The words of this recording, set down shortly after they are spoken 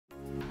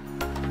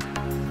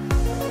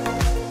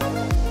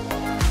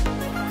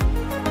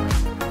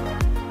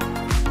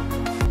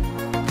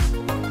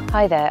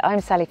Hi there,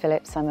 I'm Sally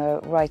Phillips. I'm a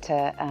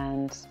writer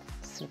and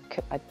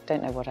I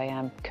don't know what I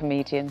am,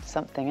 comedian,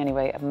 something,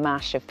 anyway, a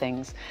mash of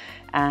things.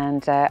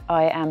 And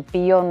I am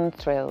beyond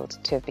thrilled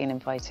to have been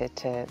invited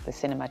to the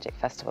Cinemagic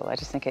Festival. I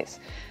just think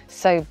it's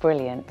so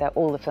brilliant that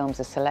all the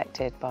films are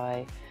selected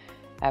by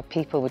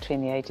people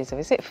between the ages of,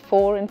 is it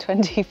 4 and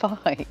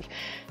 25?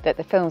 That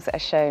the films that are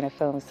shown are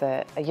films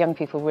that young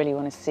people really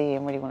want to see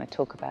and really want to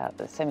talk about.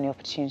 There's so many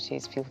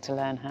opportunities for people to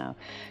learn how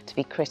to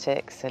be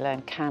critics, to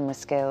learn camera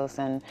skills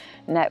and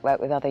network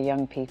with other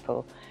young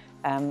people.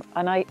 And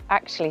I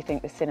actually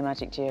think the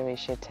Cinemagic jury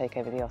should take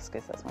over the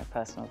Oscars. That's my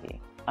personal view.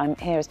 I'm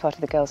here as part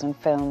of the Girls on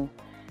Film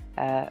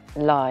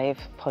live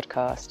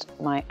podcast,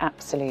 my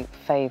absolute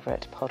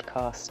favourite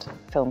podcast,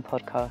 film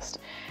podcast.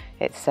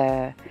 It's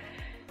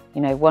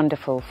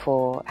wonderful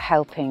for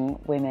helping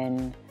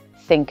women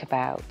think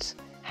about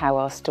how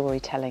our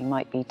storytelling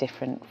might be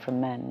different from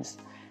men's.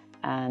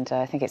 And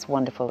I think it's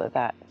wonderful that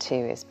that too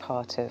is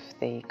part of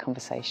the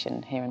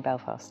conversation here in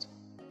Belfast.